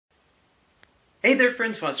Hey there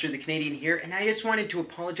friends, Foster the Canadian here, and I just wanted to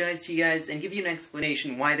apologize to you guys and give you an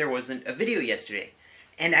explanation why there wasn't a video yesterday.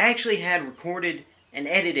 And I actually had recorded and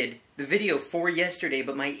edited the video for yesterday,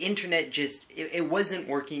 but my internet just, it wasn't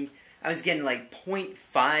working. I was getting like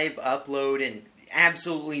 0.5 upload and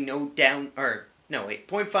absolutely no 0.5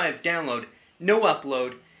 download, no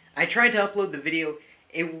upload. I tried to upload the video,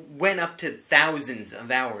 it went up to thousands of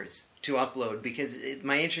hours to upload because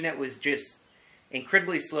my internet was just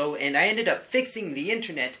incredibly slow, and I ended up fixing the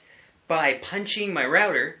internet by punching my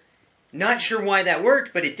router. Not sure why that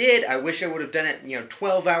worked, but it did. I wish I would have done it,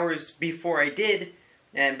 12 hours before I did,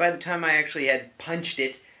 and by the time I actually had punched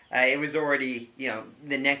it, it was already,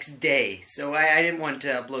 the next day. So I didn't want to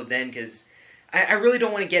upload then, because I really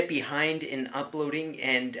don't want to get behind in uploading,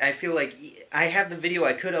 and I feel like I have the video,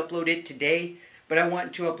 I could upload it today, but I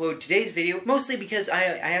want to upload today's video, mostly because I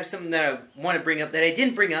have something that I want to bring up that I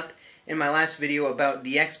didn't bring up in my last video about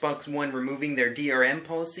the Xbox One removing their DRM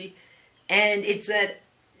policy, and it's that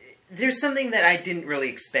there's something that I didn't really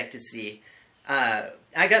expect to see. I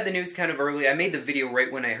got the news kind of early. I made the video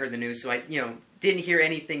right when I heard the news, so I, didn't hear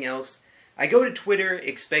anything else. I go to Twitter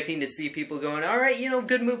expecting to see people going, alright,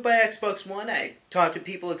 good move by Xbox One. I talked to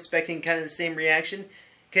people expecting kind of the same reaction,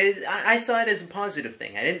 because I saw it as a positive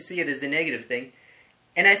thing. I didn't see it as a negative thing.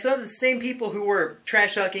 And I saw the same people who were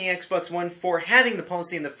trash-talking Xbox One for having the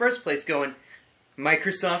policy in the first place going,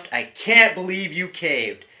 Microsoft, I can't believe you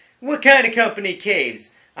caved. What kind of company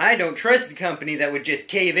caves? I don't trust a company that would just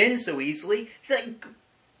cave in so easily. It's like,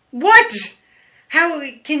 what? How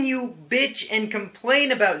can you bitch and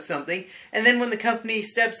complain about something, and then when the company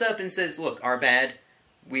steps up and says, look, our bad,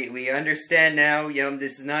 we understand now,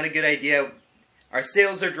 this is not a good idea, our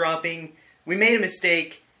sales are dropping, we made a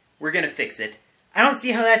mistake, we're gonna fix it. I don't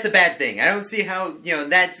see how that's a bad thing. I don't see how,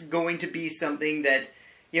 that's going to be something that,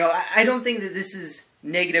 I don't think that this is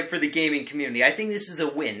negative for the gaming community. I think this is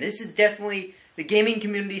a win. This is definitely the gaming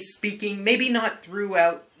community speaking, maybe not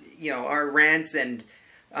throughout, our rants and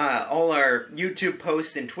all our YouTube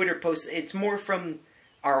posts and Twitter posts. It's more from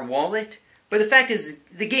our wallet. But the fact is,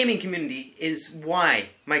 the gaming community is why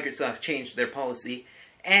Microsoft changed their policy.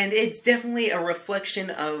 And it's definitely a reflection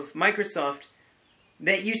of Microsoft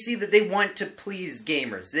that you see that they want to please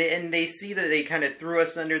gamers, and they see that they kind of threw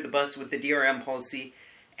us under the bus with the DRM policy,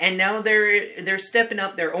 and now they're stepping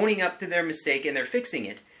up, they're owning up to their mistake, and they're fixing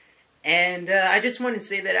it. And I just want to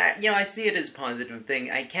say that I see it as a positive thing.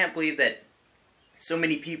 I can't believe that so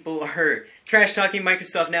many people are trash-talking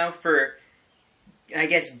Microsoft now for, I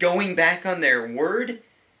guess, going back on their word,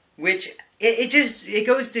 which it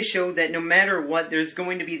goes to show that no matter what, there's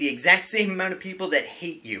going to be the exact same amount of people that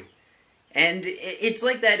hate you. And it's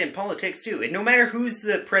like that in politics too. And no matter who's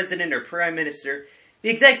the president or prime minister, the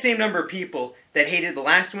exact same number of people that hated the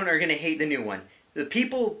last one are going to hate the new one. The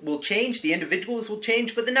people will change, the individuals will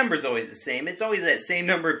change, but the number's always the same. It's always that same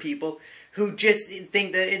number of people who just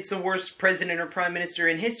think that it's the worst president or prime minister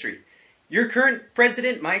in history. Your current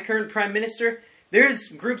president, my current prime minister,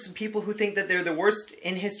 there's groups of people who think that they're the worst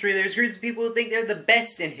in history. There's groups of people who think they're the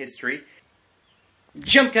best in history.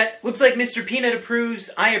 Jump cut. Looks like Mr. Peanut approves.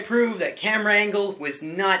 I approve. That camera angle was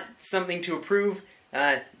not something to approve.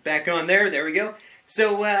 Back on there. There we go.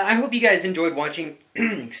 So, I hope you guys enjoyed watching.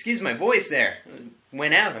 Excuse my voice there.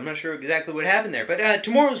 Went out. I'm not sure exactly what happened there. But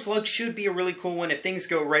tomorrow's vlog should be a really cool one if things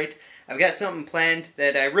go right. I've got something planned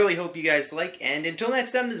that I really hope you guys like. And until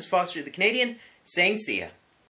next time, this is Foster the Canadian saying see ya.